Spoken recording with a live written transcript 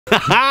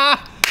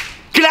Clap!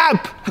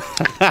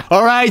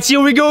 Alright,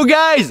 here we go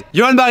guys!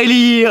 Johan Barilli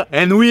here,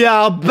 and we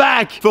are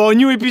back for a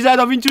new episode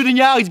of Into the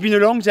Gnar. It's been a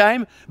long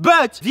time,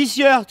 but this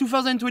year,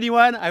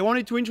 2021, I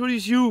wanted to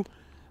introduce you.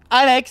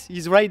 Alex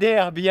is right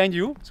there behind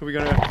you, so we're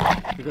gonna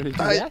do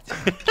that.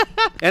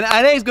 And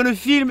Alex is gonna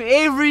film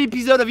every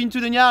episode of Into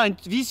the Gnar, and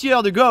this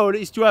year the goal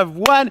is to have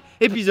one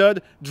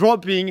episode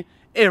dropping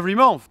every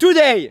month.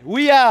 Today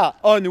we are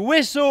on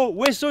Hueso.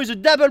 Hueso is a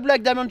double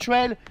black diamond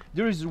trail.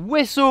 There is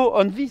Hueso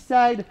on this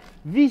side.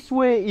 This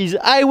way is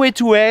Highway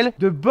to Hell.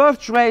 The both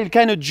trail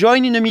kind of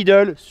join in the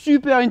middle.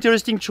 Super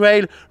interesting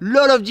trail.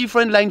 Lot of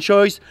different line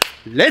choice.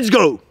 Let's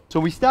go. So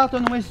we start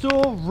on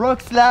Hueso, rock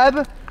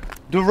slab.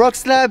 The rock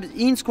slabs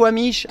in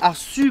Squamish are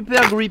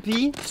super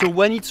grippy. So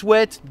when it's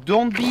wet,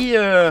 don't be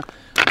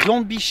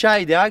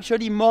shy. They're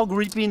actually more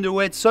grippy in the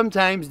wet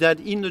sometimes than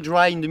in the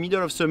dry in the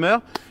middle of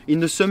summer. In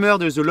the summer,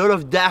 there's a lot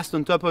of dust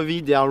on top of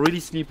it. They are really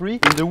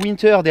slippery. In the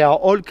winter, they are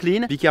all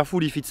clean. Be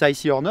careful if it's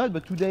icy or not,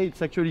 but today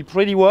it's actually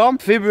pretty warm.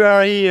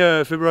 February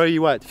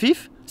what?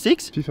 5th?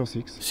 6th? 5th or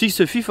 6th.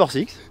 5th or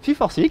 6th.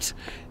 5th or 6th.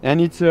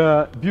 And it's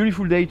a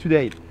beautiful day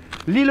today.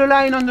 Little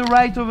line on the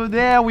right over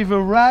there with a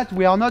rat.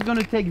 We are not going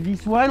to take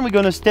this one. We're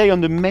going to stay on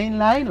the main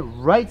line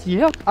right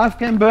here. Half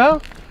camber.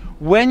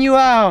 When you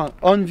are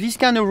on this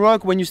kind of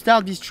rock, when you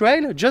start this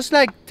trail, just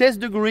like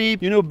test the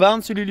grip, you know,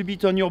 bounce a little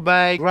bit on your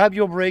bike, grab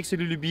your brakes a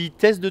little bit,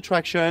 test the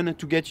traction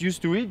to get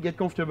used to it, get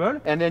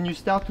comfortable. And then you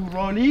start to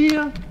roll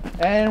here.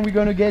 And we're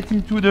going to get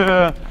into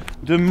the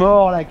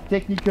more like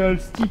technical,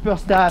 steeper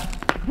stuff.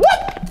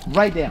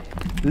 Right there.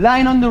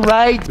 Line on the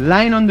right,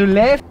 line on the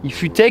left.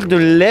 If you take the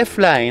left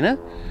line,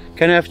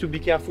 kind of have to be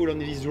careful on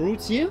these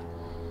roots here,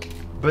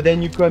 but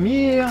then you come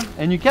here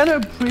and you kind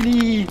of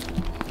pretty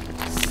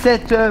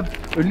set up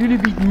a little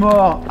bit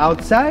more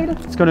outside.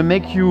 It's gonna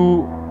make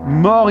you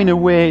more in a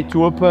way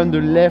to open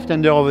the left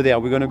under over there.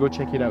 We're gonna go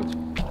check it out.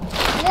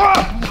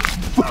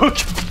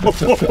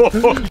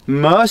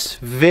 Moss,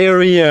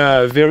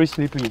 very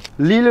slippery.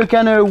 Little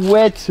kind of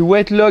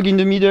wet log in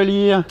the middle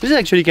here. This is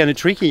actually kind of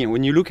tricky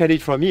when you look at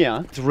it from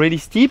here. It's really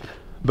steep,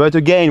 but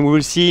again, we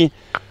will see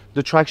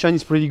the traction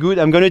is pretty good.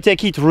 I'm gonna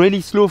take it really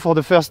slow for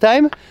the first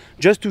time,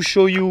 just to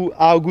show you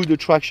how good the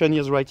traction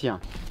is right here.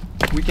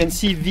 We can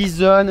see this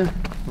zone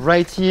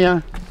right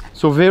here.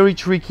 So very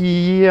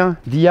tricky here.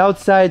 The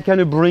outside kind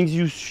of brings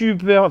you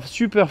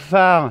super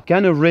far,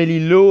 kind of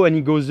really low, and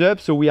it goes up.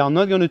 So we are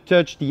not gonna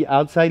touch the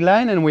outside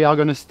line, and we are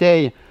gonna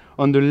stay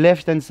on the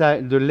left hand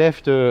side, the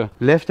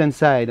left hand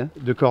side,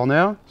 the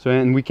corner. So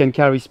and we can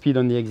carry speed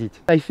on the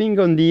exit. I think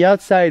on the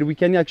outside we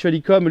can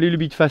actually come a little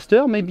bit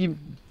faster, maybe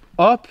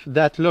up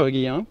that log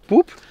here,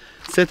 poop,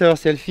 set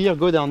ourselves here,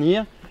 go down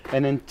here,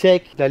 and then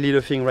take that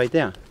little thing right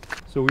there.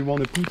 So we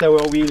want to put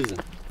our wheels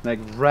like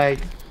right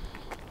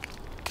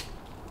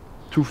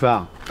too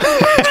far.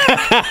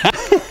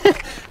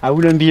 I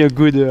wouldn't be a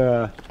good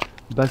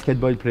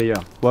basketball player.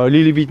 Well, a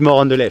little bit more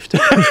on the left.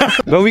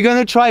 But we're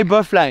gonna try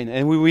both line,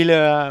 and we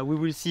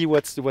will see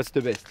what's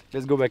the best.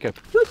 Let's go back up.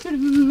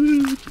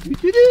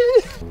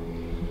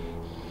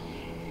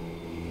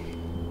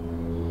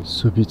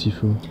 So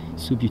beautiful.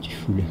 So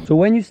beautiful. So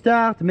when you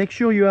start, make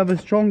sure you have a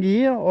strong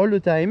gear all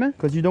the time,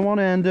 because you don't want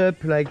to end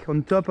up like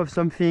on top of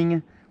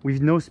something with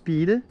no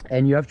speed,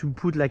 and you have to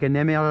put like an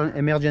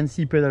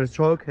emergency pedal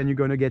stroke, and you're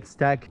gonna get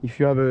stuck. If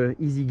you have a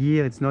easy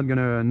gear,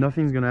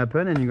 nothing's gonna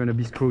happen, and you're gonna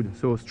be screwed.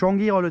 So strong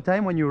gear all the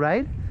time when you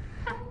ride.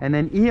 And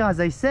then here, as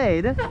I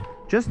said,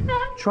 just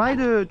try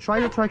the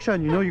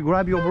traction. You know, you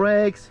grab your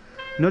brakes,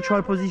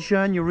 neutral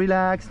position, you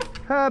relax,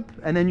 up,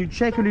 and then you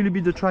check a little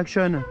bit the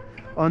traction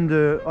on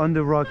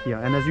the rock here.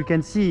 And as you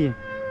can see,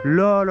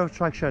 lot of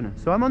traction.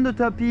 So I'm on the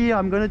top here.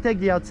 I'm gonna take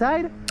the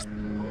outside,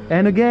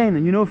 and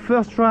again, you know,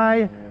 first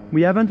try,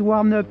 we haven't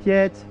warmed up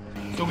yet,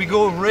 so we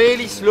go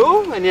really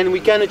slow, and then we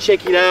kind of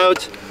check it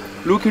out,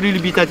 look a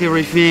little bit at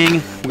everything.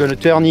 We're gonna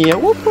turn here,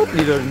 whoop, whoop,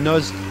 little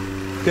nose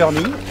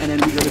turning, and then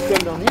we're gonna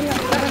come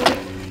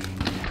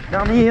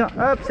down here,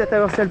 up, set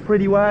ourselves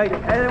pretty wide,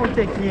 and then we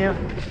take here,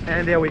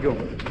 and there we go.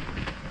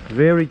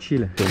 Very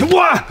chill.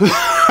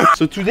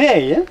 So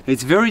today,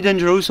 it's very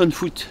dangerous on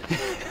foot.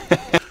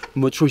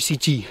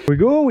 Motricity. Here we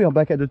go, we are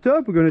back at the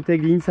top. We're gonna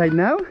take the inside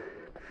now,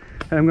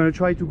 and I'm gonna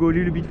try to go a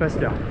little bit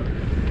faster.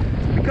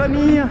 We come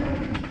here,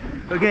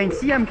 again,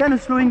 see I'm kind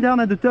of slowing down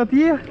at the top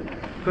here.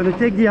 Gonna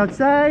take the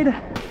outside,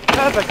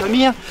 up, I come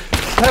here,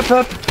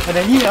 up, and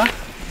then here,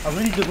 I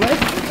release the brake,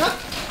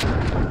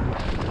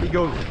 up, it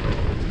goes.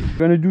 We're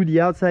gonna do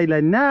the outside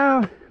line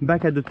now,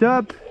 back at the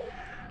top,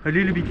 a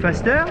little bit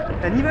faster,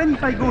 and even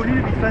if I go a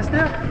little bit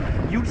faster,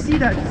 you'll see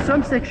that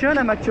some section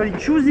I'm actually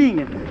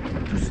choosing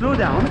to slow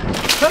down.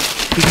 Up,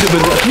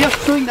 here,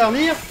 slowing down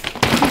here,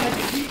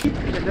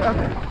 and up,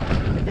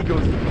 it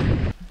goes.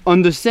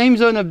 On the same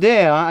zone up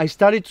there, I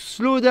started to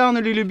slow down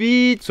a little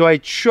bit, so I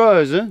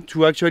chose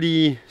to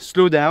actually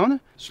slow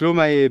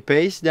my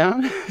pace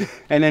down,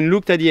 and then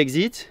looked at the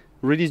exit,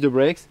 release the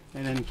brakes,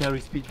 and then carry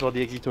speed for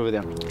the exit over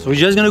there. So we're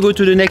just gonna go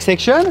to the next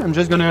section. I'm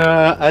just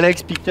gonna,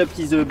 Alex picked up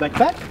his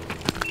backpack,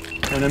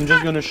 and I'm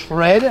just gonna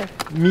shred,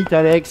 meet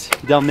Alex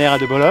down there at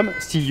the bottom.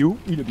 See you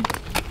in a bit.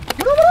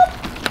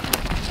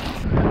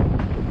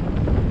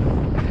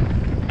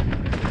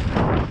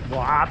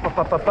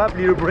 Up,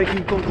 little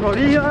braking control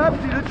here, up,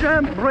 little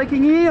jump,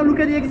 braking here, look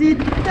at the exit,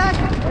 tack,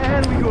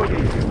 and we go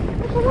again.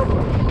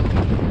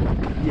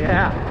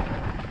 Yeah.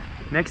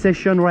 Next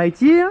section right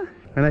here,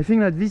 and I think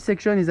that this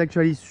section is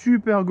actually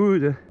super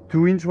good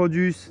to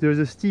introduce. There's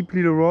a steep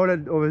little roll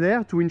over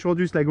there to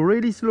introduce like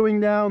really slowing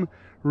down,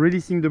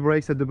 releasing the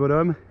brakes at the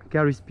bottom,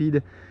 carry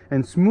speed,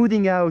 and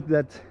smoothing out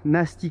that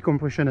nasty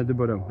compression at the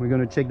bottom. We're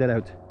gonna check that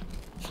out.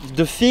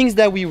 The things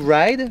that we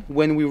ride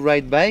when we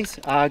ride bikes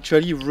are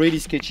actually really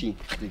sketchy.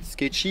 It's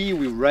sketchy,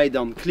 we ride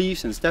down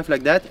cliffs and stuff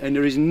like that, and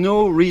there is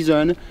no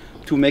reason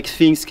to make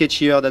things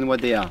sketchier than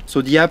what they are.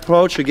 So the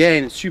approach,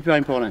 again, super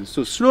important.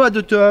 So slow at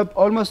the top,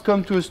 almost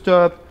come to a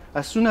stop.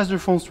 As soon as the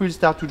front wheels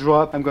start to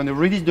drop, I'm gonna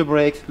release the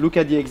brakes, look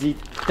at the exit,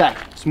 tack,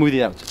 smooth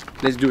it out.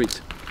 Let's do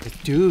it. Let's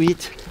do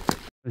it.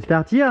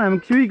 Start here, I'm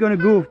actually gonna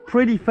go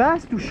pretty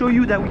fast to show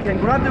you that we can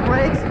grab the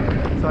brakes.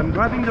 So I'm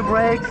grabbing the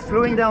brakes,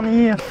 slowing down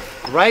here,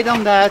 right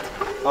on that.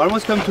 I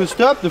almost come to a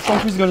stop, the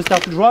front wheel is gonna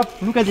start to drop,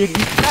 look at the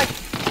exit, tack,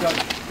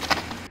 stop.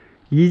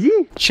 Easy,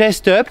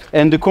 chest up,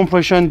 and the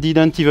compression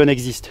didn't even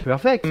exist.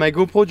 Perfect. My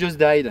GoPro just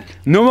died.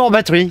 No more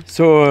battery,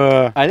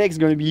 so Alex is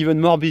gonna be even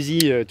more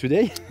busy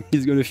today.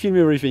 He's gonna film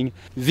everything.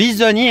 This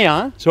zone here,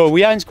 huh? So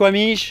we are in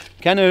Squamish,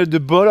 kind of the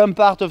bottom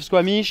part of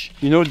Squamish.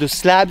 You know, the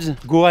slabs,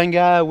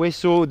 Gnar,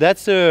 Hueso,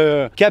 that's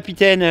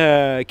Captain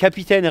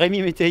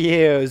Remy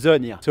Metailler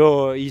zone here.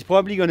 So he's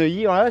probably gonna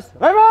hear us,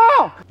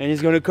 Remy! And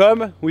he's gonna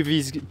come with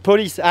his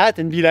police hat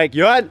and be like,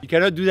 Johan, you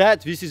cannot do that,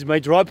 this is my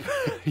drop,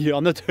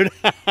 you're not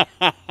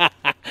allowed.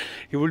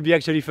 It would be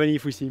actually funny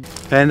if we see him.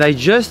 And I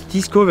just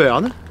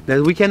discovered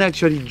that we can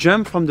actually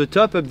jump from the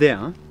top up there,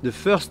 huh? The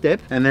first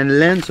step, and then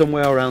land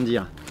somewhere around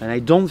here. And I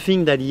don't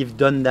think that he's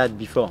done that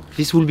before.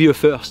 This will be a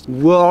first,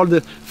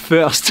 world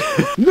first.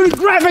 I'm gonna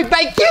grab my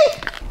bike!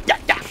 Yeah,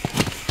 yeah.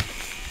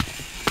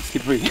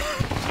 Skip free.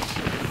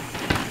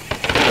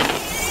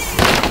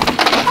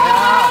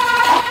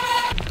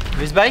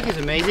 This bike is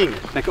amazing.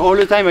 Like all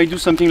the time I do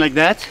something like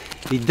that,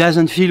 it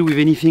doesn't feel with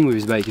anything with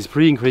this bike. It's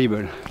pretty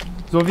incredible.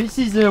 So this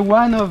is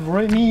one of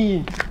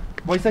Remy,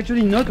 well it's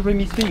actually not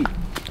Remy's thing.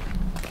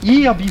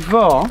 Here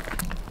before,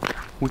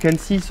 we can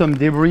see some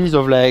debris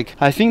of like,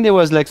 I think there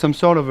was like some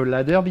sort of a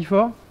ladder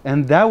before.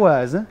 And that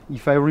was,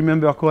 if I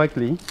remember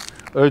correctly,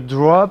 a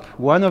drop,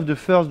 one of the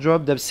first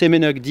drops that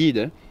Semenuk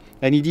did.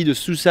 And he did a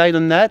suicide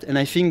on that. And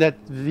I think that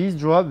this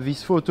drop,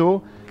 this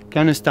photo,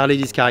 kind of started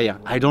his career.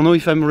 I don't know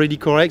if I'm really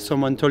correct,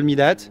 someone told me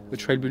that, a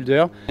trail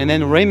builder. And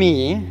then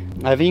Remy,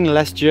 I think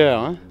last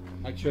year,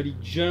 actually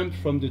jumped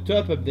from the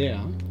top up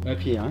there, up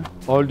here,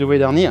 all the way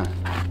down here.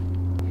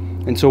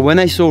 And so when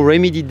I saw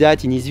Remy did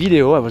that in his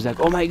video, I was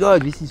like, oh my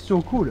god, this is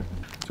so cool.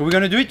 So we're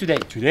gonna do it today.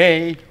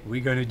 Today,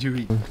 we're gonna do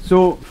it.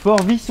 So for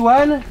this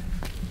one,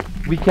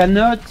 we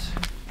cannot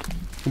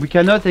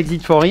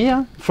exit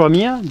from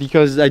here,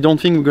 because I don't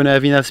think we're gonna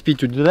have enough speed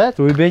to do that.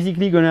 So we're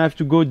basically gonna have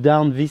to go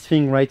down this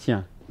thing right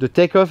here. The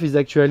takeoff is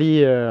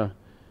actually,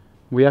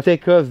 we have to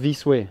take off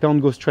this way,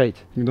 can't go straight.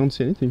 You don't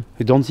see anything.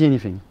 You don't see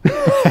anything.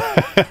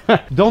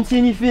 Don't see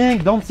anything,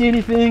 don't see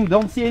anything,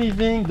 don't see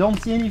anything, don't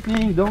see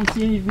anything, don't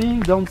see anything,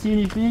 don't see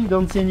anything,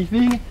 don't see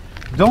anything,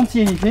 don't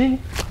see anything.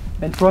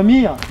 And from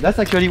here, that's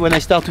actually when I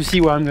start to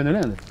see where I'm gonna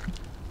land.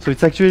 So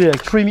it's actually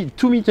like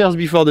 2 meters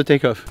before the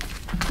takeoff.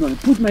 I'm gonna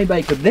put my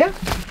bike up there.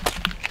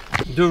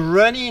 The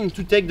running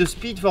to take the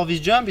speed for this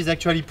jump is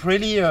actually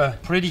pretty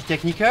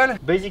technical.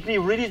 Basically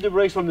release the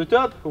brakes from the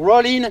top,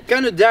 roll in,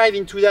 kind of dive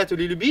into that a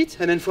little bit,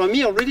 and then from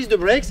here release the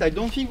brakes. I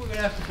don't think we're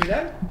gonna have to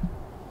pedal.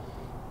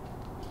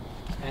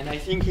 And I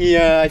think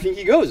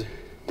he goes.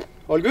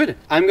 All good.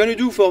 I'm gonna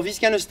do for this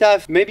kind of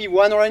stuff maybe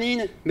 1 run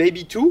in,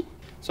 maybe 2.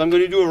 So I'm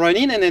gonna do a run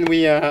in and then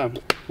we go.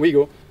 We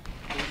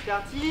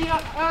start here,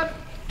 up,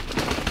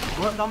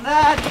 work on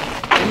that.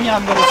 And here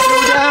I'm gonna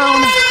slow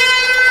down.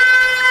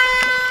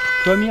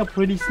 Come here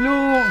pretty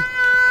slow.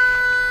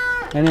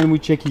 And then we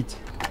check it.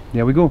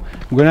 There we go.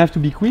 We're gonna have to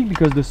be quick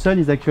because the sun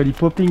is actually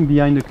popping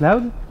behind the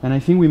cloud. And I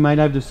think we might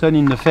have the sun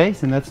in the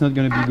face and that's not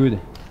gonna be good.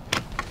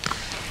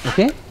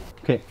 Okay?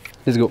 Okay,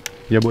 let's go.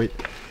 Yeah boy.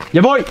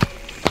 Yeah boy!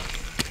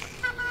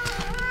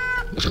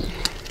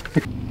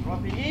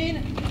 Dropping in, a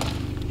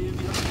little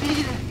bit of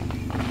speed,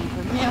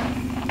 come here.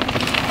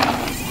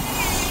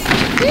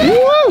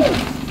 Woo!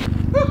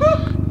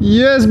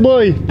 Yes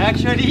boy!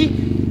 Actually,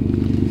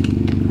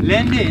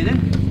 landed,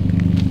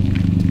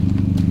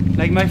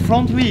 like my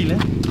front wheel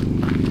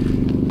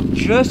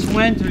just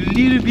went a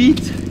little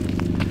bit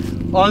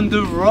on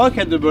the rock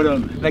at the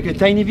bottom, like a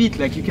tiny bit,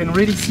 like you can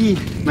really see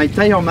my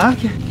tire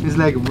mark is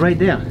like right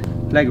there.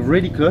 Like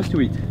really close to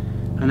it,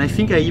 and I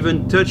think I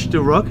even touched the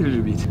rock a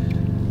little bit,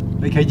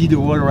 like I did a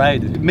wall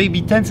ride,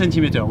 maybe 10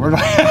 centimeters.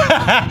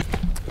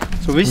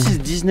 So this is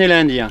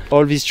Disneyland here.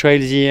 All these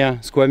trails here,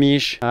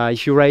 Squamish.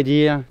 If you ride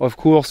here, of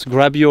course,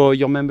 grab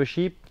your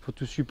membership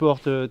to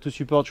support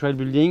trail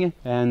building,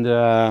 and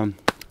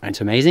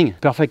it's amazing.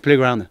 Perfect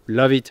playground.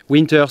 Love it.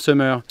 Winter,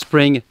 summer,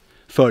 spring,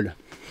 fall.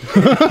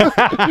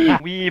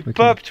 We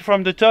popped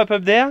from the top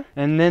up there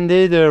and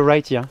landed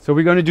right here. So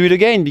we're gonna do it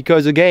again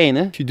because again,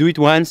 if you do it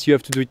once, you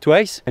have to do it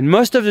twice. And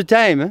most of the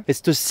time,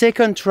 it's the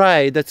second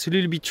try that's a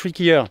little bit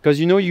trickier because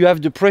you know you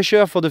have the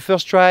pressure for the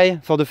first try,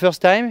 for the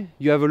first time,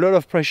 you have a lot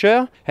of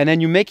pressure and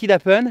then you make it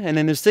happen. And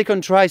then the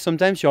second try,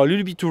 sometimes you're a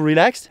little bit too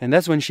relaxed and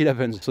that's when shit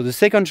happens. So the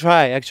second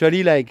try,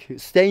 actually like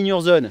stay in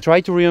your zone.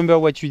 Try to remember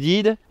what you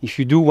did. If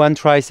you do one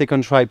try,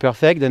 second try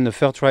perfect, then the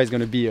third try is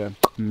gonna be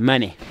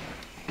money.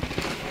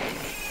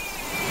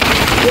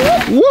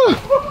 Whoa!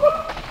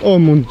 Oh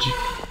mon dieu.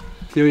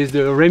 There is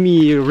the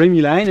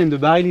Remy line and the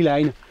Barley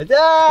line.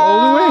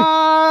 All the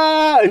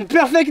way! And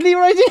perfectly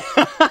right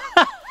here!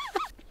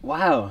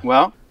 Wow.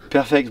 Well,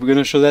 perfect. We're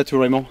gonna show that to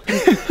Raymond.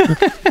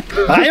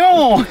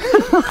 Raymond!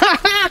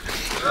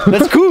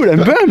 That's cool,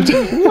 I'm pumped!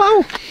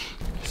 Wow!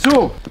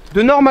 So,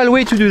 the normal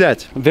way to do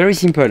that, very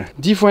simple.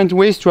 Different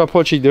ways to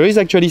approach it. There is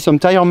actually some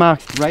tire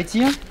marks right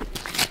here.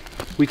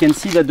 We can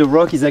see that the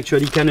rock is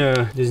actually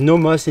there's no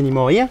moss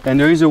anymore here, and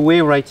there is a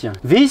way right here.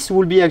 This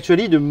will be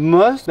actually the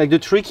most, like the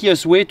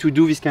trickiest way to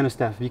do this kind of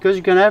stuff, because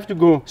you can have to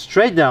go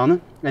straight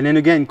down, and then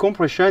again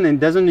compression, and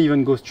doesn't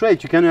even go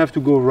straight, you kind of have to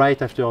go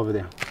right after over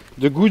there.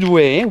 The good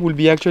way will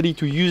be actually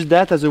to use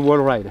that as a wall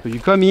ride. So you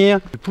come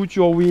here, you put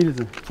your wheels,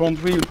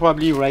 front wheel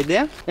probably right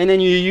there, and then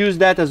you use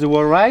that as a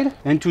wall ride.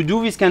 And to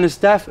do this kind of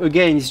stuff,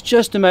 again, it's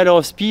just a matter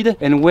of speed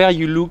and where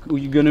you're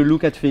gonna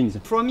look at things.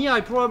 From here,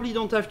 I probably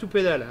don't have to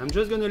pedal. I'm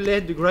just gonna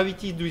let the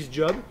gravity do its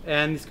job,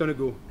 and it's gonna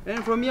go.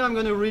 And from here, I'm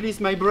gonna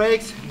release my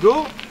brakes,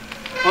 go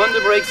on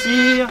the brakes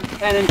here,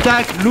 and then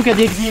tack, look at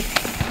the exit.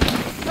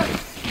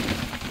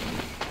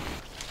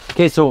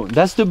 Okay, so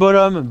that's the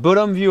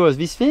bottom view of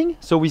this thing.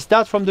 So we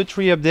start from the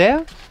tree up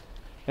there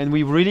and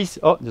we release.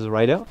 Oh, there's a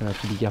rider. I have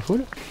to be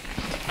careful.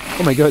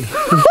 Oh my god.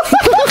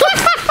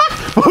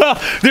 Well,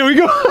 there we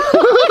go.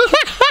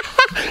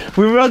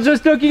 We were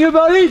just talking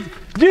about it,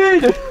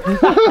 dude. Oh,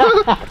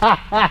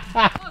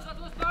 that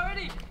was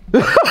already.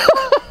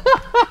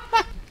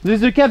 This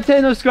is the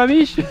captain of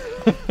Squamish.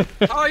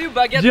 How are you,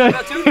 Baguette? Yeah.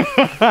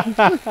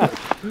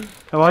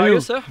 How are you,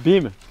 sir?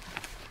 Bim?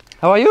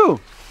 How are you?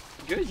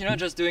 Good, you know,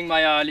 just doing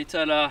my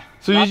little.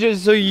 So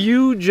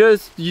you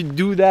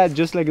do that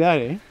just like that,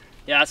 eh?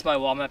 Yeah, that's my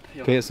warm up.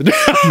 Okay, so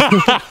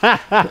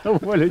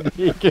what a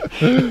dick.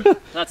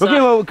 That's, okay,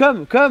 well,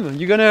 come.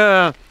 You're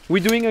gonna.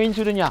 We're doing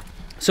Into the Gnar.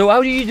 So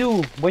how do you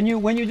do when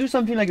you do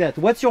something like that?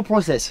 What's your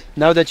process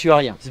now that you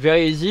are here? It's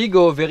very easy.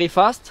 Go very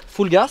fast,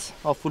 full gas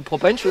or full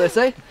propane, should I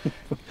say?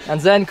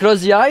 And then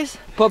close the eyes,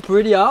 pop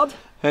really hard,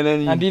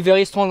 and be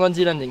very strong on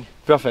the landing.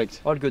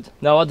 Perfect. All good.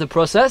 Now, what the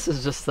process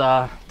is just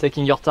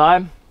taking your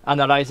time,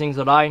 analyzing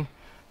the line,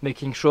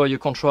 making sure you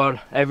control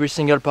every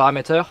single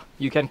parameter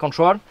you can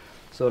control.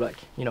 So like,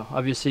 you know,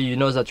 obviously you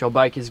know that your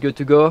bike is good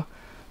to go,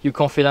 you're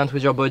confident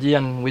with your body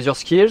and with your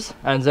skills,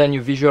 and then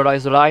you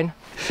visualize the line.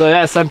 So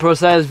yeah, same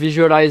process,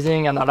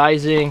 visualizing,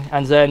 analyzing,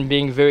 and then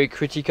being very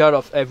critical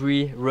of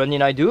every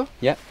run-in I do.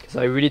 Yeah. Because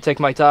I really take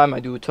my time, I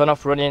do a ton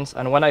of run-ins,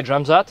 and when I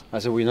jump that...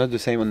 So we're not the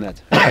same on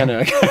that.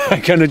 I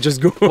cannot just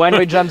go. when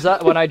I jump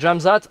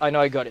that, I know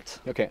I got it.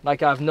 Okay.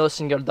 Like I have no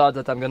single doubt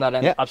that I'm gonna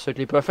land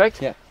absolutely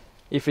perfect. Yeah.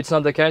 If it's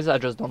not the case, I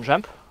just don't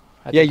jump.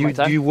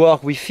 You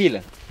work with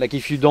feel. Like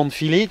if you don't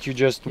feel it, you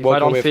just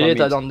walk away from it. If I don't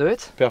feel it, I don't do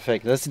it.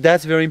 Perfect.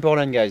 That's very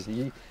important, guys.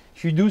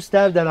 If you do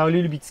stuff that are a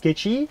little bit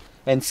sketchy,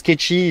 and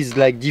sketchy is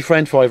like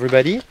different for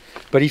everybody,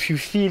 but if you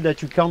feel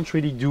that you can't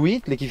really do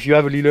it, like if you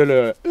have a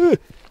little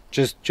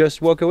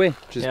just walk away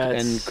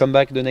and come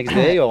back the next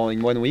day or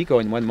in 1 week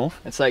or in 1 month.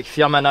 It's like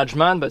fear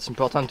management, but it's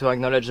important to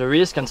acknowledge the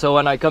risk. And so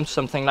when I come to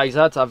something like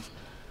that,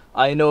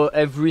 I know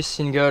every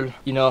single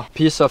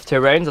piece of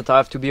terrain that I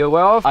have to be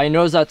aware of. I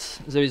know that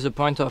there is a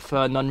point of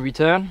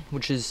non-return,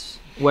 which is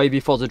way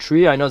before the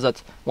tree. I know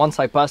that once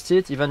I passed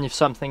it, even if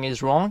something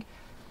is wrong,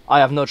 I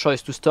have no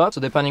choice to stop.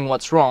 So depending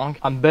what's wrong,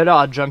 I'm better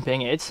at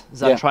jumping it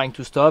than trying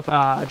to stop,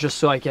 just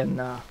so I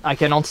can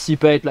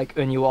anticipate like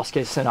any worst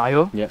case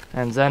scenario. Yeah.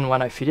 And then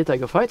when I feel it, I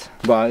go for it.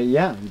 But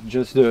yeah,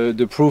 just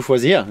the proof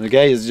was here. The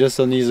guy is just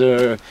on his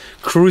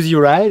cruisy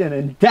ride and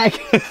then tack.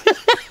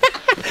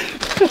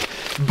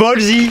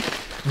 Ballsy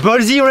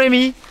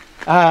Remy.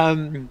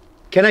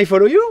 Can I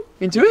follow you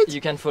into it?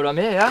 You can follow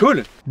me, yeah.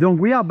 Cool. Donc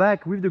we are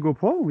back with the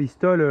GoPro. We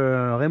stole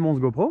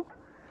Raymond's GoPro,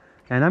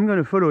 and I'm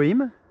gonna follow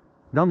him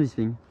down this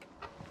thing.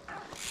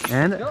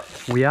 And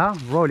we are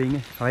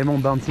rolling.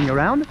 Raymond bouncing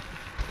around.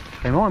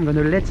 Raymond, I'm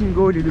gonna let him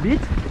go a little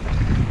bit,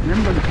 and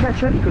I'm gonna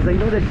catch up because I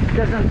know that he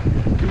doesn't.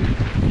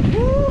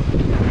 Woo!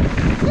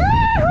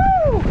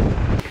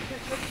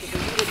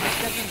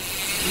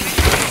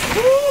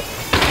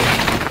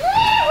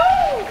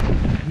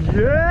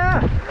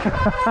 Yeah!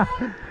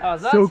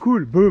 So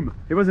cool, boom.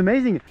 It was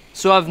amazing.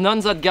 So I've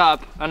known that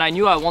gap and I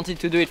knew I wanted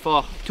to do it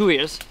for 2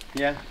 years.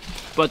 Yeah.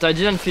 But I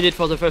didn't feel it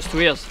for the first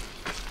 2 years.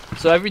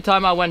 So every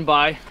time I went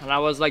by and I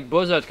was like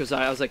bothered because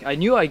I was like, I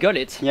knew I got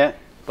it. Yeah.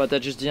 But I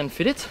just didn't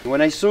feel it.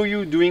 When I saw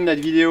you doing that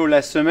video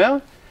last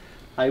summer,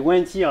 I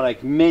went here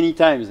like many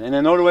times, and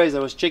then always I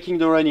was checking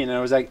the running, and I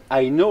was like,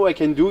 I know I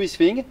can do this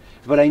thing,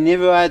 but I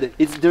never had.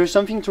 There's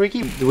something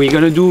tricky. We're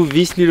gonna do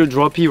this little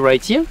droppy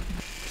right here,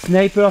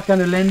 sniper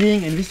kind of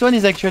landing, and this one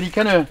is actually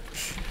kind of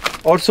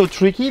also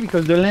tricky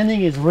because the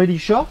landing is really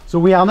short. So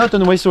we are not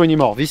on Hueso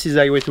anymore. This is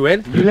highway to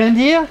hell. You land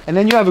here, and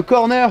then you have a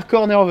corner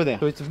over there.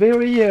 So it's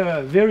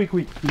very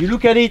quick. You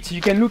look at it.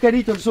 You can look at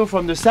it also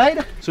from the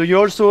side. So you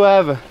also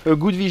have a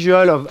good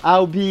visual of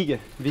how big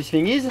this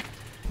thing is.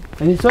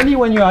 And it's only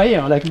when you are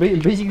here, like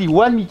basically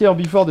 1 meter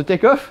before the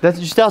takeoff, that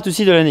you start to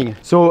see the landing.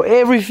 So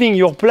everything,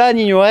 your plan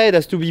in your head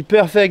has to be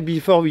perfect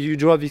before you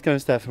drop this kind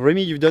of stuff.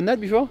 Remy, you've done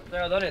that before?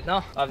 Never done it,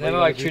 no. I've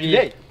never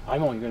actually.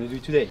 Raymond, you're gonna do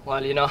it today.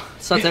 Well, you know,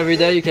 it's not every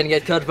day you can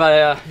get caught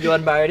by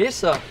Johan Barrelis,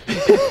 so.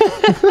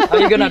 Are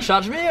you gonna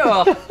charge me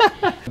or?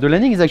 The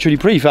landing is actually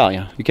pretty far,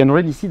 yeah. You can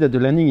really see that the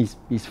landing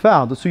is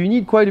far, so you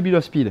need quite a bit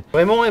of speed.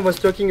 Raymond was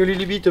talking a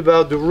little bit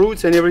about the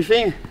routes and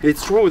everything.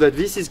 It's true that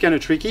this is kind of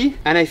tricky,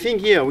 and I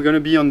think here we're gonna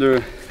be on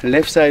the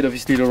left side of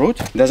this little route.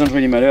 It doesn't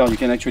really matter, you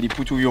can actually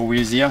put your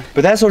wheels here.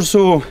 But that's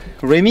also,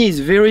 Remy is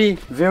very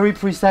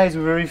precise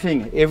with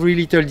everything. Every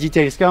little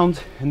details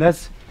count, and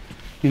that's,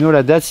 you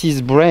know, that's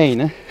his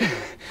brain.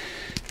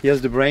 He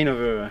has the brain of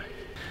a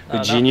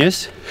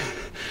genius.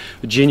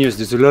 A genius,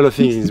 there's a lot of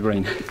things in his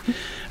brain.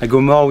 I go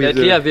more with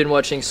lately I've been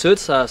watching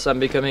Suits, so I'm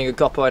becoming a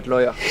corporate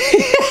lawyer.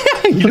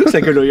 He looks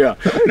like a lawyer.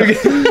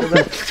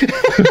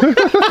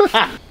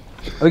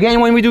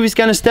 Again, when we do this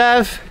kind of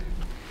stuff,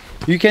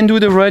 you can do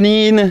the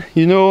running,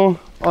 you know,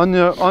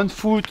 on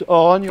foot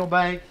or on your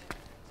bike.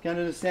 It's kind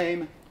of the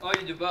same. Or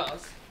you do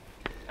both.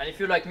 And if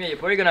you're like me, you're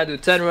probably gonna do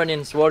 10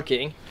 run-ins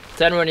walking,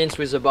 10 run-ins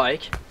with a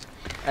bike,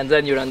 and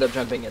then you'll end up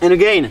jumping it. And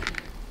again,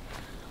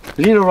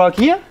 a little rock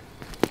here,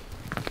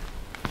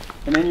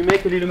 and then you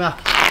make a little mark.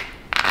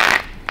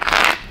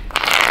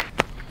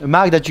 A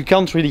mark that you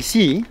can't really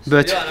see,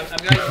 but so,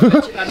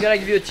 I'm gonna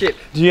give you a tip.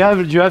 Do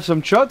you have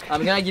some chalk?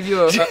 I'm gonna give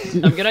you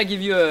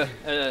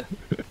a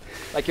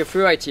like a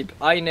free tip.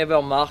 I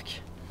never mark.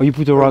 Or you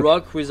put a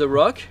rock with a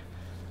rock.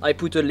 I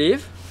put a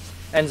leaf,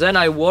 and then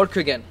I walk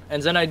again,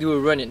 and then I do a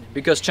run-in,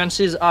 because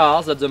chances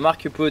are that the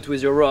mark you put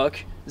with your rock,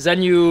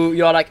 then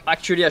you're like,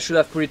 actually I should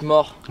have put it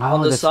more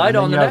on the side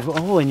or on the left.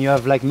 Oh, and you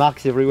have like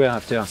marks everywhere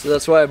after. So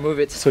that's why I move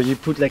it. So you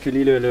put like a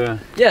little.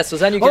 Yeah, so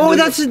then you can. Oh,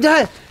 that's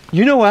that.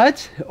 You know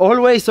what?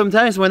 Always,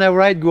 sometimes when I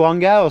ride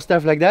Gouranga or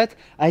stuff like that,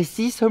 I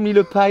see some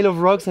little pile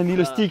of rocks and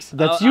little sticks.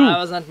 That's you. That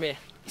wasn't me.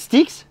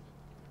 Sticks?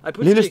 I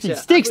put little sticks. Yeah.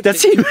 Sticks.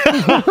 That's him.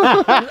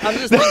 I'm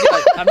just stick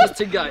guy. I'm just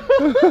stick guy.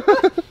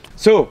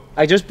 So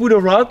I just put a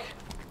rock,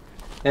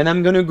 and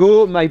I'm gonna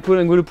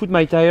put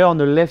my tire on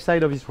the left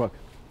side of this rock.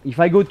 If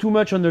I go too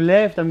much on the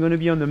left, I'm gonna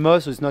be on the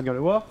moss, so it's not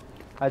gonna work.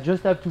 I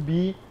just have to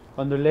be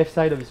on the left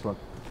side of this rock.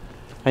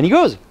 And he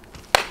goes.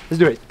 Let's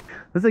do it.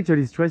 That's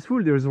actually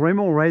stressful. There's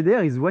Raymond right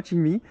there. He's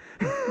watching me.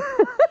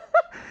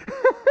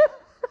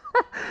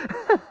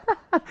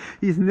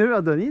 He's never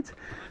done it,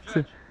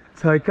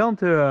 so I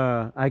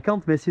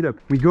can't mess it up.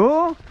 We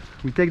go.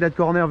 We take that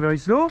corner very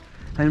slow,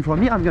 and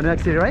from here I'm gonna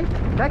accelerate.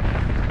 Back.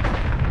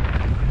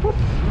 Whoop.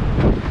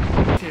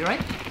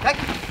 Accelerate. Back.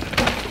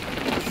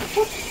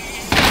 Whoop.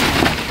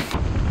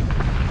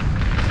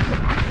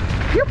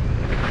 Yep.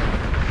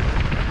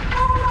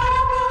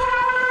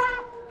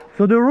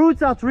 So the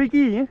routes are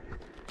tricky. Eh?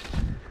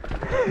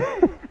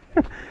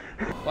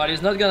 Well,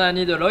 he's not gonna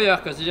need a lawyer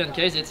because he didn't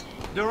case it.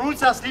 The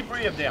routes are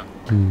slippery up there.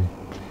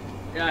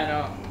 Yeah, I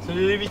know. It's a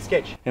little bit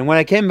sketchy. And when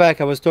I came back,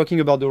 I was talking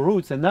about the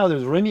routes, and now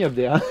there's Remy up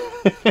there.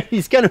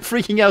 He's kind of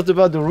freaking out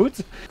about the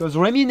routes because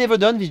Remy never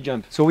done this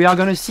jump. So we are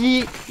gonna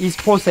see his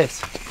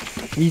process.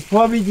 He's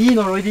probably did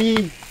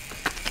already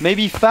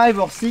maybe 5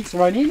 or 6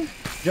 running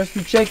just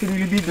to check a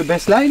little bit the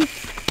baseline.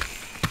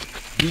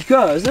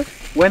 Because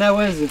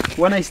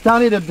when I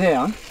started up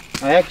there,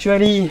 I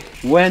actually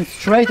went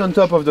straight on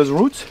top of those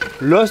routes,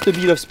 lost a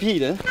bit of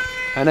speed,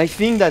 and I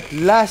think that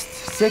last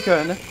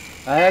second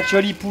I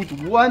actually put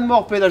 1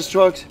 more pedal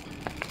stroke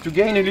to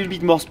gain a little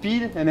bit more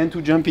speed and then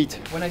to jump it.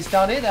 When I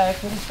started, I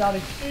actually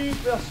started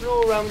super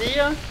slow around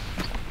here,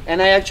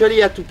 and I actually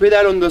had to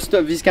pedal on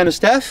this kind of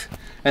stuff,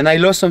 and I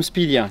lost some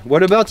speed here.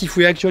 What about if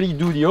we actually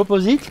do the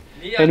opposite,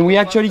 and we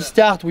actually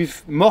start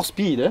with more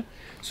speed?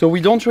 So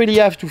we don't really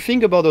have to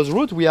think about those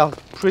routes. We are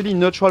pretty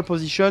neutral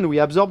position. We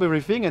absorb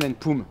everything and then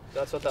boom.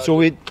 That's what so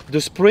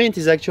the sprint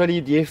is actually,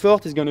 the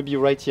effort is going to be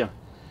right here.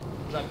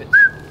 Jump it.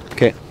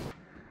 Okay.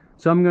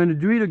 So I'm going to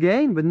do it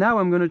again, but now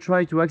I'm going to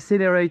try to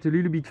accelerate a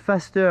little bit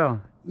faster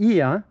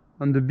here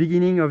on the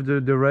beginning of the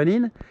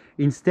run-in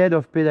instead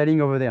of pedaling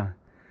over there.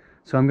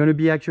 So I'm going to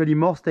be actually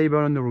more stable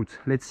on the route.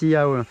 Let's see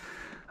how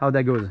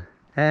that goes.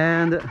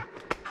 And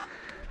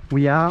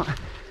we are.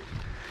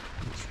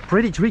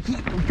 Pretty tricky.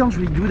 We can't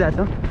really do that,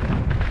 huh?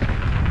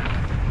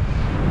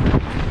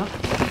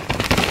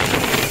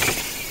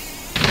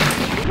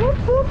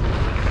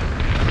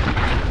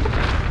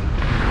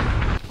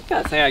 Yeah,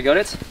 I think I got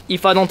it.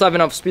 If I don't have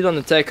enough speed on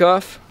the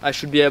takeoff, I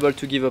should be able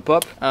to give a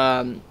pop.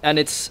 And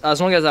it's as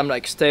long as I'm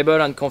like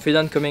stable and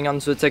confident coming on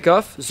the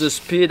takeoff, the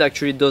speed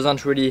actually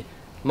doesn't really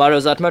matter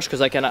that much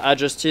because I can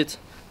adjust it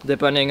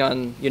depending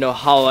on, you know,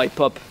 how I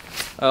pop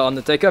on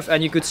the takeoff.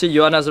 And you could see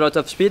Johan has a lot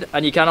of speed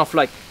and he kind of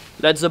like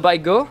lets the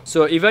bike go.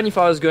 So even if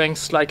I was going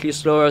slightly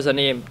slower than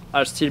him,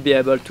 I'll still be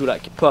able to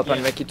like pop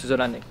and make it to the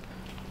landing.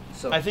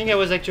 So I think I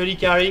was actually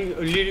carrying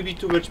a little bit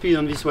too much speed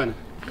on this one.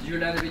 did you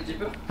land a bit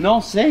deeper? No,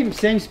 same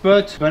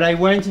spot, but I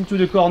went into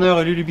the corner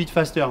a little bit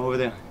faster over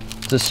there.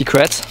 The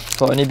secret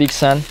for any big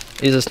sand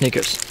is the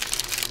sneakers.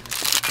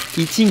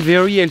 Eating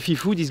very healthy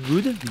food is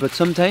good, but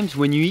sometimes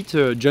when you eat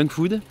junk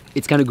food,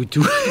 it's kind of good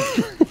too.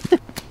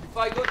 If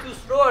I go too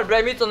slow, I'll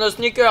blame it on the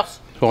sneakers.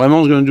 So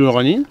Raymond's gonna do a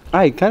running.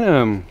 It kind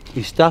of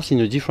it starts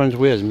in a different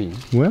way as me.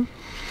 Well,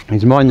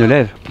 it's more in the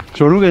left.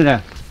 So look at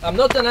that. I'm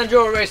not an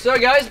enduro racer,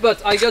 guys,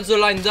 but I got the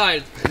line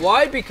dialed.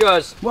 Why?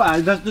 Because well,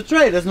 that's the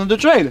trail. That's not the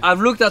trail. I've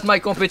looked at my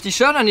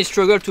competition and he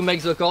struggled to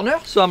make the corner,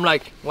 so I'm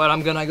like, well,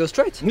 I'm gonna go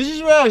straight. This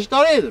is where I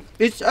started.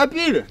 It's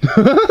uphill.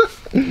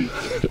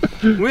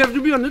 We have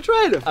to be on the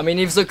trail. I mean,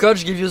 if the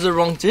coach gives you the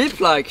wrong tip,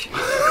 like,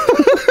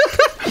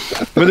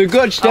 But the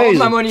coach I want stays.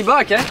 my money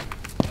back, eh?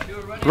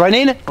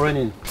 Running?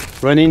 Running.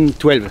 Running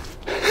 12.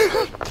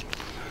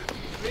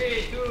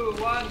 3, 2,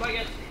 1,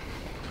 baguette.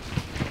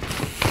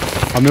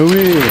 Ah mais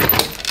oui.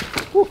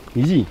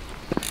 Easy.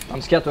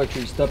 I'm scared to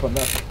actually stop on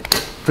that.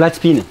 Flat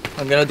spin.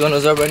 I'm gonna do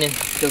another running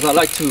because I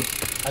like to.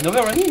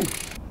 Another running?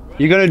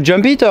 You gonna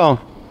jump it or?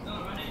 No,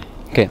 running.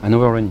 Okay,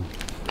 another running.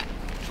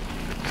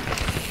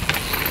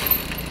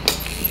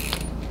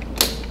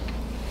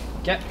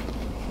 Okay.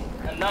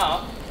 And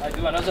now I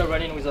do another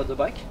running without the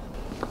bike.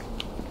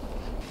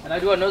 And I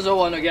do another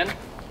one again,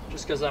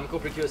 just because I'm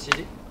completely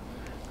OCD.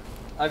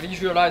 I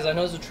visualize, I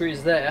know the tree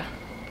is there.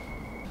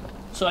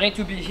 So I need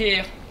to be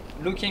here,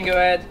 looking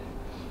ahead,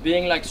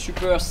 being like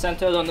super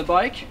centered on the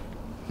bike.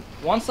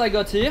 Once I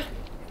got here,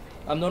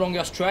 I'm no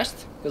longer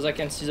stressed because I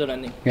can see the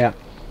landing. Yeah.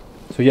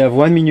 So you have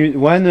 1 minute,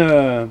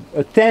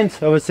 a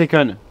tenth of a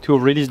second to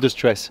release the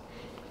stress.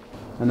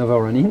 Another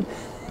running.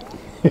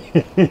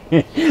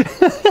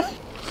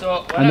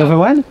 So Another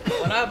one?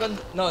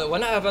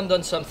 when I haven't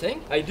done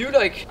something, I do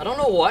like, I don't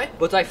know why,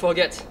 but I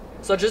forget.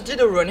 So I just did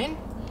a running,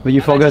 But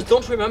you I forgot. just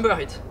don't remember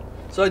it.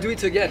 So I do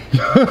it again.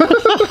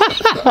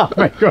 Oh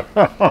my god.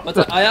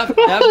 But I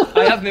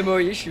have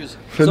memory issues.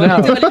 So So I now-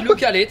 literally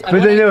look at it, and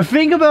But when, then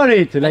think about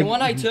it. and Like,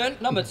 when I turn,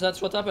 no, but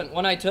that's what happened.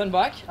 When I turn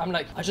back, I'm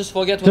like, I just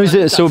forget what I so,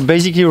 did. so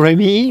basically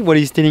Remy, what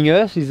he's telling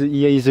us is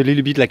he is a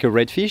little bit like a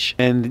redfish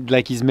and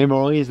like his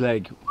memory is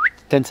like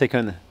 10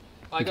 seconds.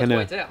 I got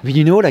right there. But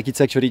you know, like it's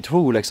actually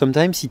true. Like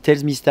sometimes he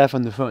tells me stuff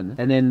on the phone,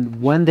 and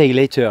then one day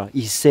later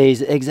he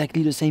says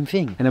exactly the same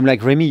thing, and I'm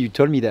like, Remy, you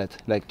told me that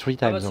like 3 No,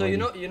 times but so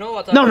already. you know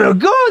what No, happened?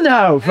 no, go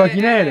now, Hey,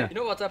 fucking hey, hell. You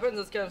know what happens?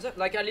 That's kind of stuff.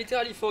 Like I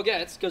literally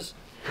forget because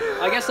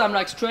I guess I'm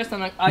like stressed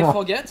and I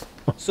forget.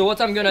 So what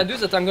I'm gonna do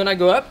is that I'm gonna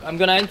go up, I'm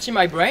gonna empty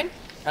my brain,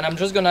 and I'm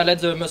just gonna let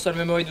the muscle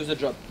memory do the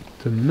job.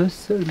 The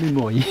muscle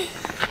memory.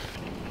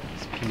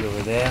 Speed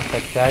over there,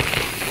 tac tac.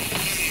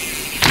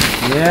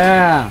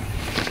 Yeah,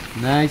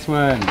 nice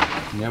one.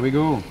 There we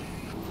go.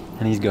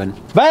 And he's gone.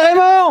 Bye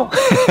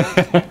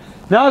Raymond.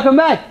 Now come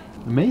back.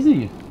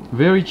 Amazing.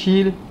 Very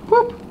chill.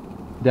 Whoop.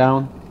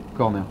 Down.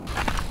 Corner.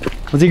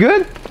 Was it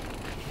good?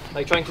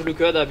 Like trying to look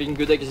good, having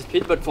good exit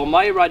speed, but for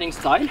my riding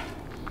style,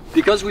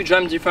 because we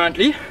jump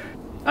differently,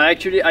 I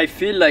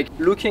feel like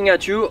looking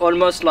at you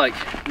almost like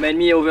made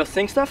me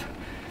overthink stuff.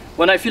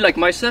 When I feel like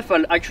myself,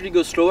 I'll actually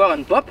go slower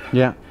and pop.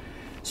 Yeah.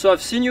 So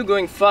I've seen you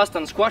going fast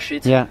and squash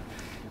it, Yeah.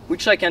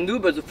 which I can do,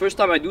 but the first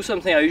time I do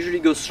something, I usually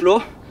go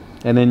slow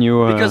And then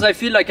you. because I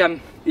feel like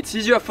it's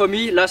easier for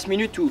me last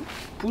minute to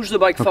push the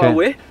bike far Okay.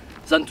 away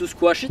than to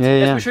squash it, Yeah,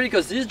 yeah. especially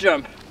because this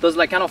jump does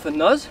like kind of a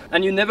nose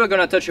and you're never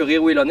gonna touch a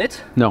rear wheel on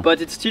it. No.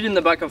 But it's still in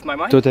the back of my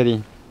mind.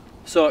 Totally.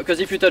 So, because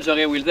if you touch the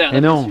rear wheel there,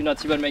 that know. means you're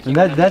not even making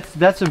And an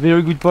that's a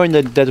very good point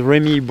that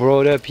Remy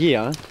brought up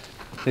here,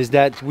 is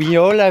that we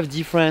all have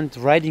different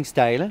riding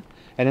style,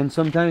 and then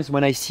sometimes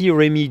when I see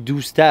Remy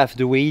do stuff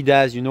the way he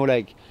does, you know,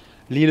 like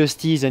little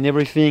steers and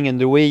everything, and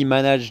the way he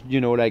managed,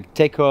 you know, like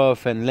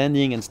takeoff and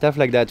landing and stuff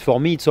like that, for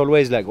me it's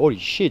always like, holy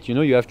shit, you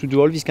know, you have to do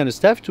all this kind of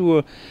stuff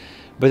to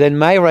but then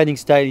my riding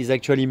style is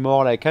actually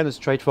more like kind of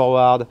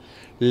straightforward,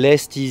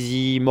 less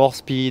easy, more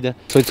speed.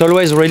 So it's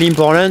always really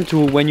important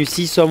to, when you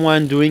see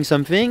someone doing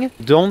something,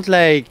 don't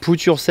like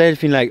put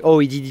yourself in like, oh,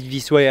 he did it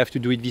this way, I have to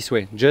do it this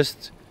way.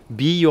 Just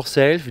be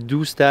yourself,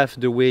 do stuff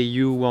the way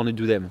you want to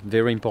do them.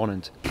 Very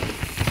important.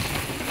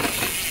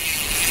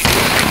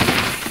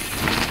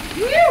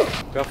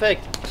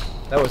 Perfect.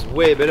 That was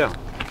way better.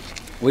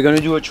 We're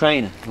gonna do a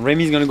train.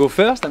 Remy's gonna go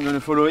first, I'm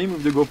gonna follow him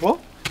with the GoPro.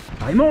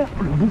 Raymond,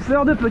 le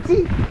bouffeur de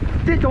petits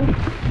tétons.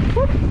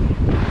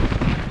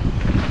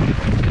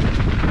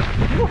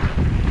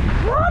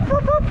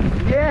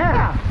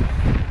 Yeah.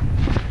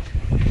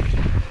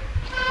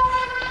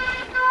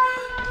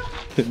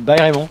 Bye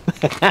Raymond.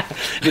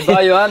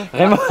 Goodbye, Johan.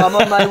 I'm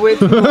on my way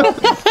to.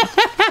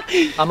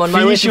 I'm on my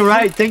way Finish to. your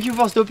ride. Thank you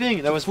for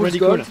stopping. That was Full pretty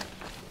stop. cool.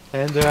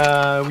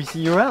 And we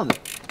see you around.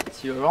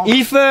 See you around.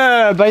 If,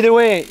 by the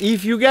way,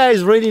 if you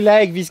guys really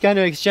like this kind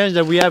of exchange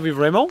that we have with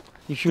Raymond,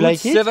 if you Put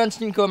like it,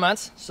 17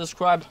 comments,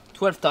 subscribe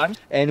 12 times.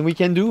 And we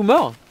can do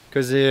more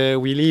because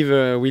we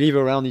live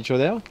around each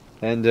other,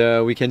 and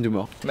we can do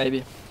more.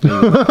 Maybe.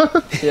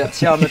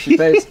 See how much he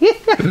pays.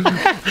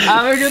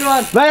 Have a good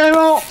one. Bye,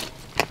 Raymond.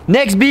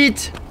 Next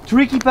beat.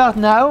 Tricky part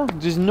now.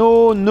 There's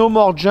no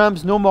more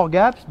jumps, no more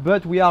gaps,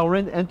 but we are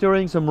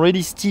entering some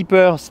really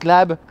steeper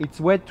slab. It's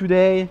wet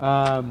today,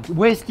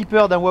 way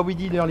steeper than what we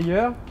did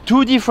earlier.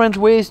 Two different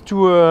ways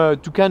to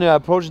kind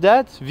of approach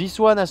that. This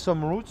one has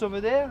some roots over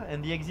there,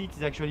 and the exit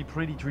is actually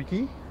pretty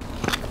tricky.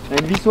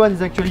 And this one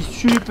is actually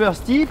super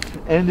steep,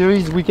 and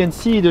we can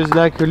see there's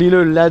like a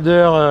little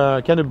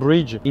ladder kind of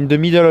bridge in the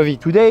middle of it.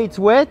 Today it's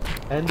wet,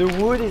 and the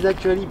wood is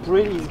actually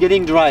it's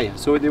getting dry,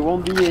 so there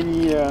won't be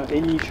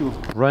any issue.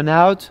 Run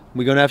out,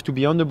 we're gonna have to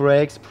be on the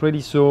brakes,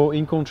 pretty slow,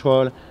 in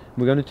control.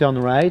 We're gonna turn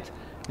right,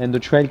 and the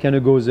trail kind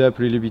of goes up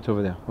a little bit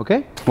over there,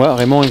 okay? Well,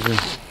 Raymond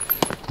is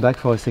back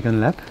for a second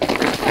lap.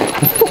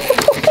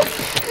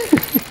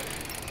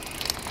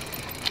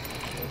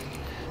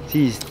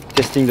 See, he's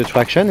testing the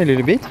traction a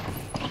little bit.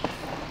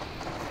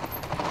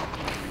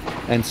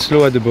 And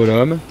slow at the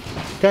bottom,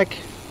 tac,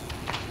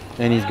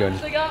 and he's gone.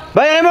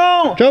 Bye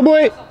Raymond! Ciao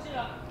boy!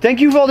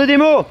 Thank you for the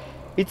demo!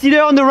 It's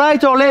either on the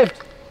right or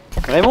left.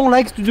 Raymond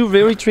likes to do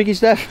very tricky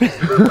stuff.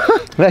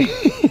 Like,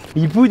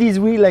 he put his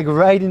wheel like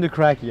right in the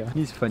crack here.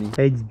 He's funny.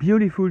 It's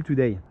beautiful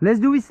today. Let's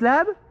do this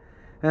slab.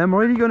 And I'm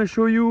really gonna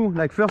show you,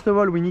 like, first of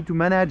all, we need to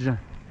manage.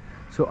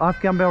 So half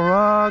camber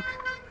rock,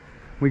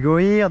 we go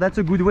here. That's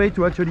a good way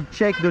to actually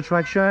check the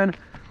traction.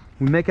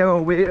 We make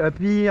our way up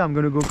here. I'm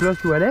gonna go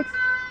close to Alex.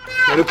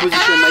 I'm gonna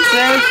position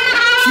myself.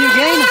 See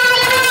again?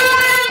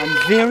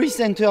 I'm very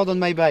centered on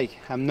my bike.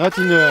 I'm not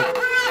in the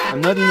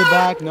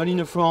back, not in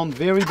the front.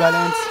 Very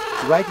balanced,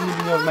 right in the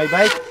middle of my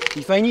bike.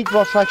 If I need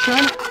more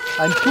traction,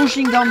 I'm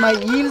pushing down my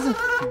heels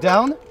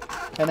down,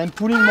 and I'm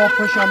putting more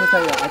pressure on the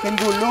tire. I can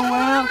go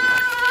lower.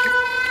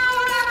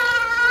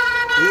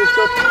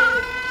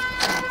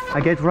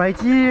 I get right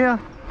here.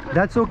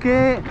 That's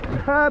okay.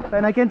 Up,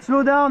 and I can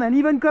slow down and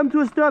even come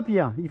to a stop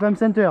here if I'm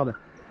centered.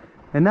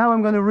 And now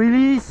I'm gonna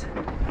release.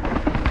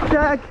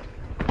 Tac,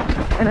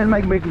 and then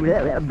make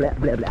blah blah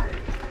blah blah.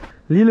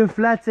 Little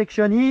flat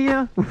section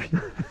here.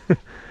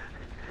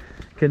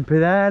 Can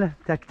pedal,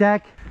 tac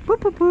tac,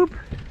 poop poop poop.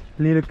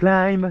 Little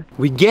climb.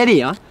 We get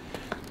here,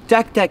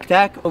 tac tac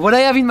tac. What I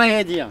have in my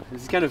head here,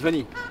 this is kind of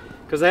funny,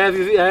 because I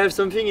have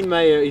something in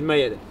my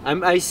head.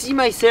 I see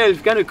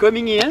myself kind of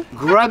coming here,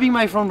 grabbing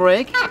my front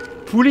brake,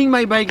 pulling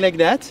my bike like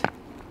that,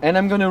 and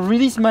I'm gonna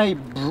release my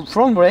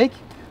front brake,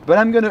 but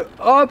I'm gonna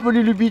up a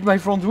little bit my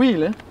front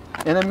wheel,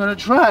 and I'm gonna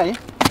try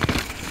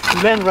to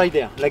land right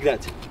there, like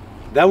that.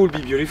 That would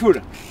be beautiful.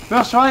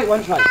 First try,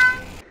 one try.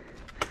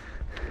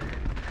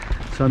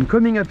 So I'm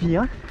coming up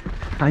here,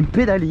 I'm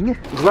pedaling,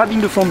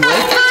 Grabbing the front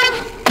brake.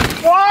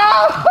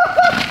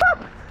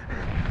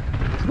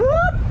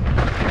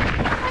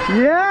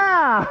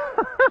 yeah!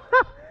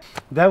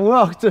 That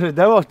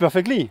worked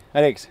perfectly,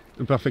 Alex.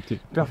 Perfectly.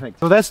 Perfect.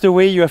 So that's the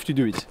way you have to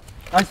do it.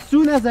 As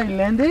soon as I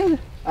landed,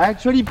 I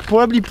actually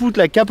probably put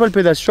like couple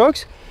pedal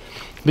strokes,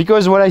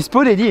 because what I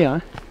spotted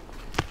here,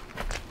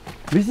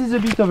 this is a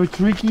bit of a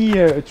tricky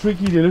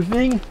little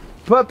thing.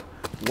 Pop,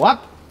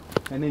 whap,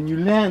 and then you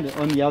land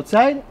on the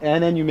outside,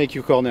 and then you make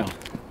your corner.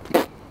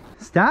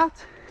 start,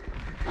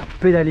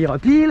 pedal here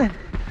uphill,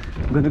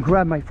 I'm gonna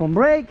grab my front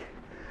brake,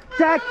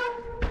 tack,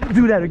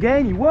 do that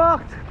again, it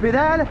worked,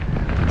 pedal,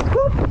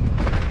 whoop,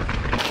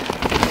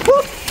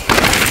 whoop.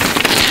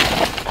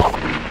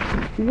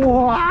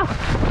 Wow.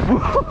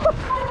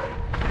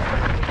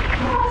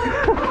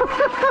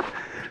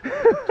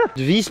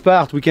 This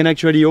part we can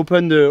actually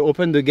open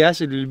the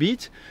gas a little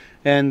bit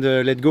and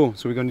let go.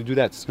 So we're going to do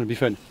that. It's going to be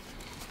fun.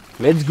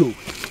 Let's go.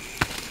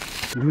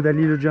 Do that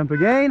little jump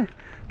again.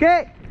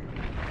 Okay.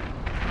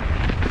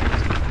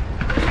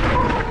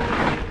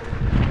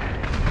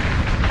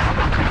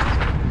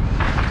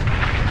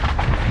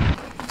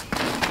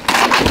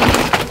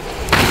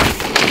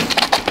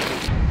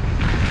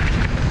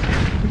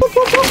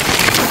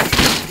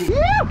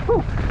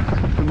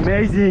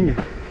 Amazing.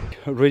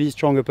 Really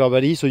strong upper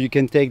body, so you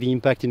can take the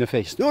impact in the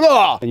face.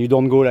 And you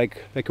don't go like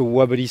a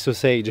wobbly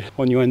sausage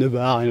on your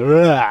handlebar.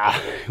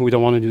 And we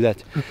don't want to do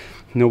that.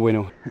 No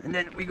bueno. And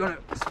then we're gonna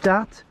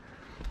start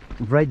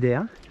right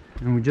there,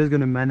 and we're just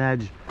gonna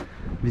manage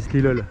this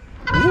little.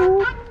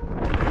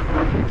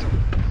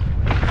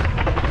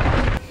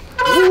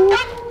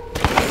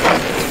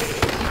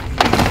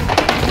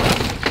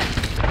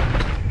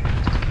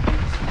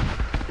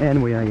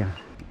 And we are here.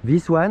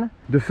 This one,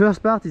 the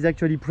first part is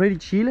actually pretty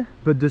chill,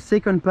 but the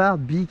second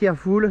part, be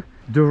careful.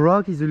 The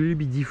rock is a little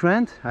bit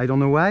different, I don't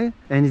know why,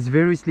 and it's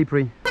very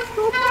slippery.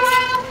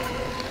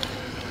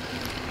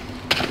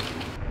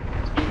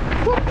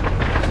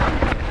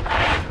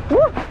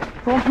 Whoop.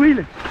 Front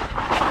wheel.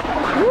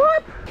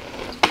 Whoop.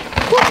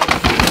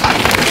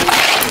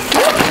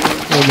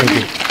 Oh my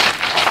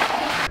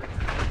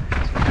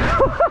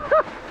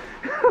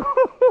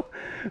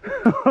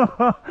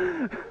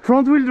God.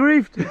 Front wheel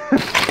drift. This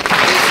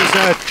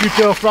is a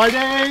Future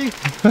Friday.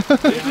 To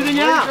the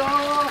Gnar.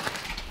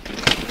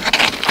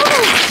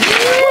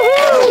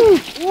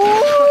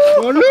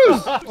 Oh,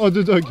 loose! Oh,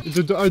 the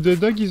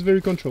dog is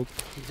very controlled.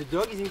 The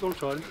dog is in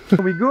control.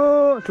 Here we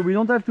go, so we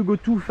don't have to go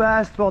too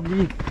fast for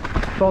the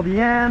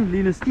end.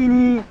 Little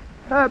skinny,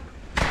 up,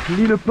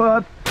 little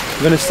pop.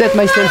 I'm gonna set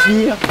myself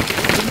here.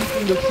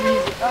 In between the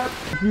trees, up,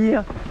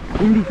 here,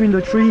 in between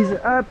the trees,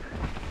 up.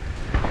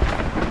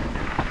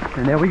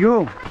 And there we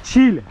go,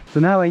 chill. So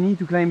now I need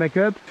to climb back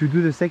up to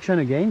do the section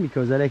again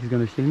because Alex is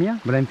gonna film here.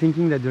 But I'm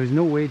thinking that there is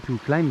no way to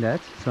climb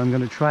that, so I'm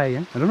gonna try.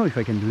 I don't know if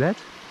I can do that.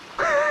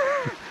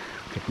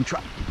 Okay, we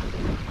try.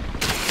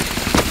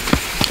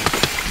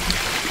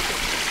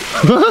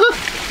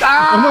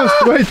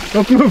 Almost, wait,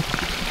 don't move.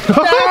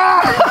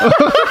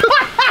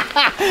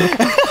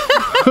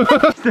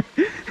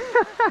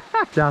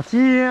 Start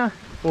here,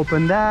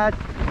 open that,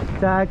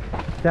 tack,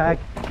 tack,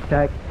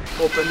 tack.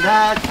 Open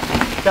that,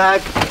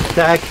 tack,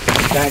 tack,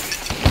 tack,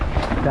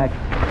 tack.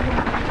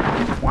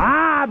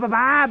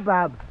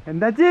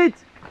 And that's it.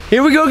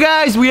 Here we go,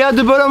 guys. We are at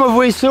the bottom of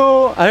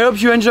Hueso. I hope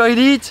you enjoyed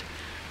it.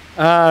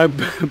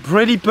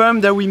 Pretty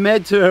pumped that we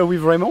met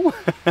with Remy.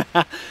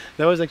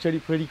 That was actually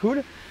pretty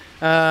cool.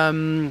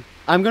 I'm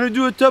gonna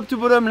do a top to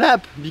bottom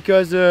lap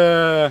because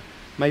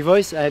my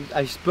voice,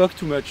 I spoke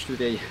too much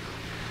today.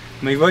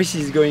 My voice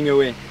is going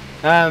away.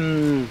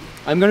 I'm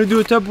gonna do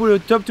a top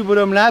to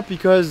bottom lap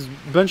because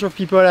a bunch of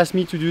people asked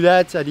me to do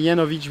that at the end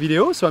of each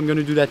video, so I'm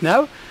gonna do that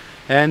now.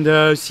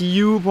 And see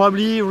you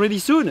probably really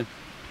soon.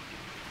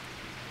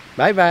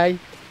 Bye bye.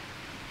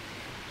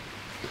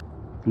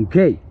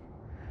 Okay.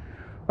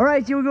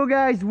 Alright, here we go,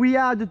 guys. We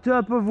are at the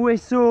top of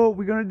Hueso.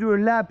 We're gonna do a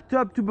lap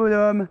top to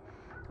bottom,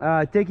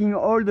 taking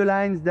all the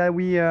lines that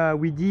we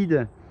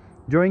did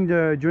during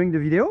the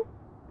video.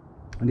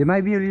 There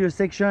might be a little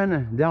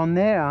section down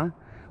there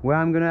where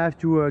I'm gonna have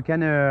to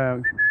kind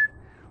of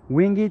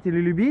wing it a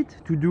little bit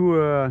to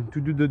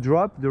do the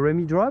drop, the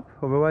Remy drop.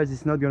 Otherwise,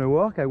 it's not gonna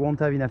work. I won't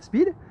have enough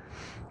speed.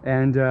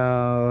 And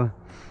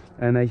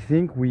I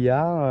think we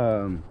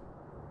are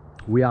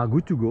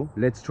good to go.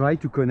 Let's try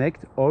to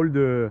connect all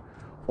the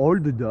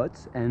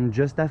dots and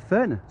just have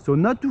fun. So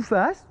not too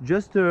fast,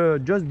 just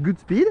good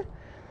speed,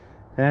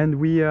 and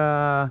we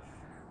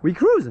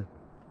cruise.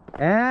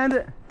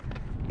 And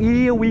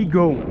here we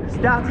go.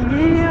 Starting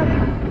here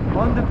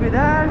on the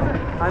pedals.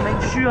 I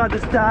made sure at the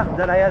start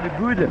that I had a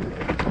good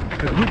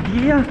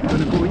gear. I'm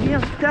gonna go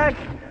here, stack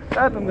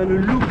up. I'm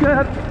gonna look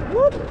up.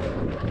 Whoop,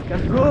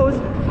 can close.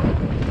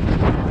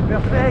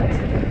 Perfect.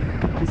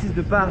 This is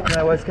the part that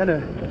I was kind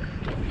of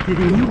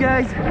telling you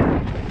guys.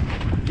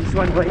 This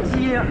one right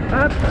here,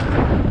 up.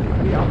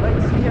 We are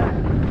right here.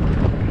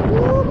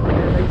 Whoop.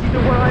 And I did the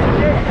one right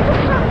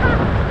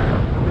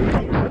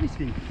there. This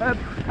thing. Up.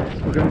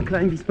 We're gonna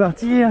climb this part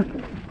here.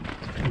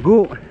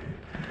 Go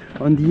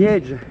on the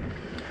edge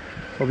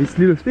of this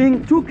little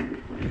thing. Took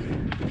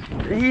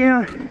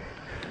here.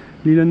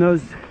 Little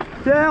nose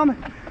turn.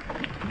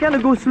 Kind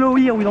of go slow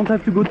here. We don't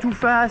have to go too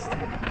fast.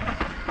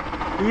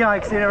 Here,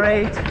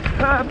 accelerate,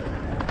 up,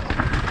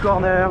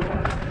 corner,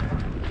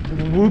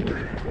 whoop,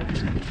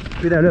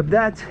 pedal up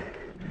that.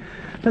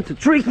 That's a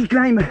tricky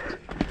climb.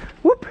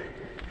 Whoop,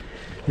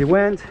 he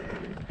went.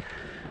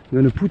 I'm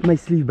gonna put my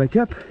sleeve back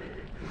up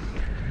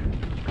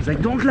because I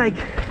don't like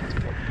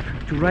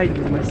to ride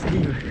with my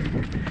sleeve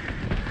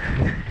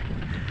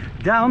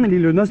down. A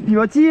little nose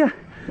pivot here,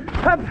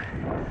 up,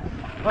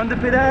 on the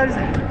pedals,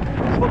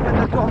 open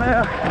the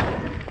corner.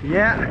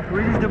 Yeah,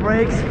 release the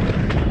brakes.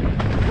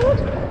 Whoop.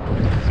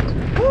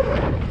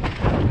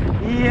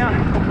 Here,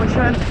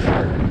 compression,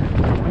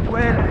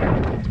 well,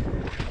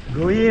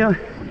 go here,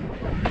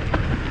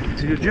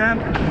 to the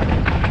jump,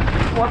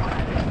 whoop,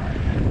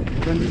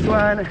 turn this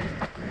one,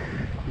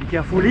 be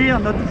careful here,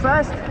 not too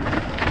fast,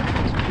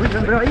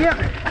 remember here,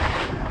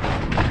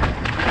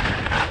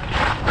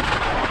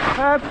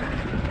 up,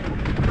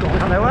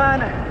 corner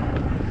one,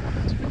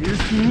 little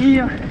spin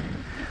here,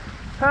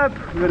 up,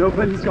 we're gonna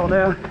open this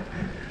corner,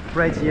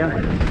 right here,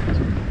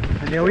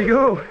 and there we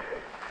go.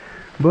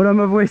 Bottom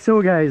of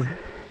Hueso, guys.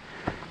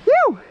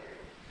 Yoo!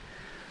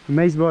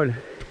 Maze ball.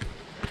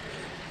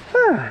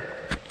 Ah.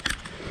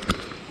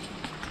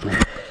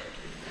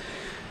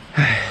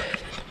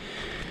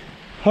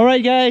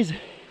 Alright, guys.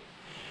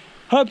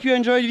 Hope you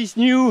enjoyed this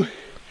new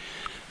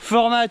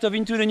format of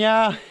Into the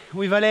Gnar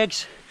with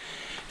Alex,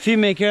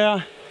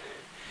 filmmaker.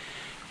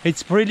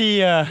 It's pretty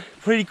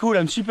cool.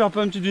 I'm super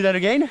pumped to do that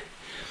again.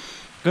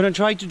 Gonna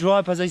try to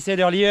drop, as I said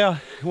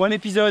earlier, one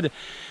episode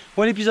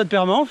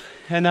per month,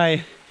 and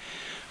I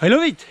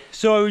love it.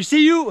 So I will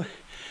see you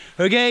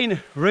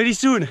again really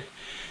soon.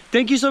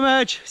 Thank you so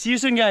much. See you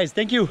soon, guys.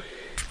 Thank you.